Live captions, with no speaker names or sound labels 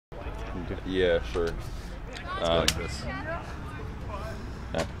talking to? Yeah, sure. Like this. Yeah.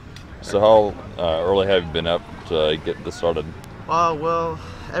 So how early have you been up to get this started? Well,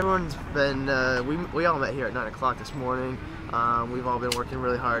 everyone's been, we all met here at 9 o'clock this morning. We've all been working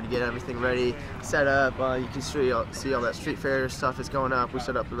really hard to get everything ready, set up. You can see all that street fair stuff is going up. We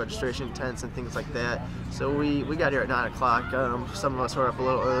set up the registration tents and things like that. So we got here at 9 o'clock. Some of us were up a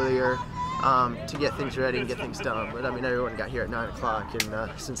little earlier to get things ready and get things done. But I mean, everyone got here at 9 o'clock,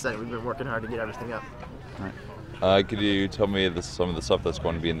 and since then we've been working hard to get everything up. Could you tell me some of the stuff that's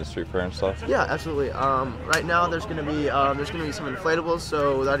going to be in the street fair and stuff? Yeah, absolutely. Right now there's going to be some inflatables,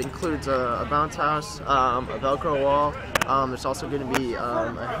 so that includes a bounce house, a Velcro wall. There's also going to be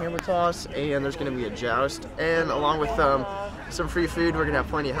a hammer toss, and there's going to be a joust. And along with some free food, we're going to have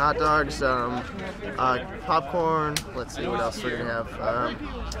plenty of hot dogs, popcorn. Let's see what else we're going to have.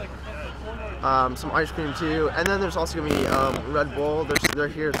 Some ice cream too, and then there's also going to be Red Bull. They're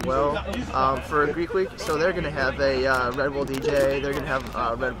here as well for Greek Week, so they're going to have a Red Bull DJ. They're going to have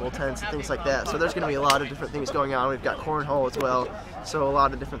Red Bull tents and things like that. So there's going to be a lot of different things going on. We've got cornhole as well, so a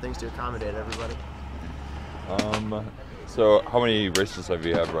lot of different things to accommodate everybody. So how many races have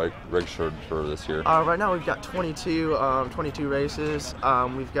you registered for this year? Right now we've got 22 races.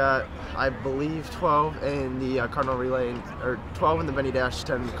 We've got, I believe, 12 in the Cardinal Relay, or 12 in the Benny Dash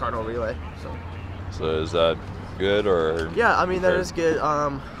 10 Cardinal Relay. So is that good, or? Yeah, I mean, that is good. I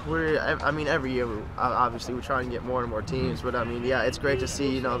mean, every year, obviously, we try and get more and more teams, but I mean, yeah, it's great to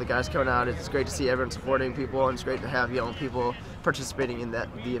see, the guys coming out. It's great to see everyone supporting people, and it's great to have, people participating in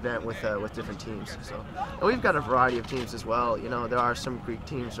the event with different teams. So, and we've got a variety of teams as well. There are some Greek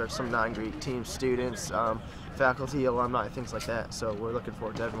teams, there are some non-Greek teams, students, faculty, alumni, things like that. So we're looking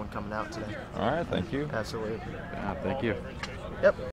forward to everyone coming out today. All right, thank you. Absolutely. Yeah, thank you. Yep.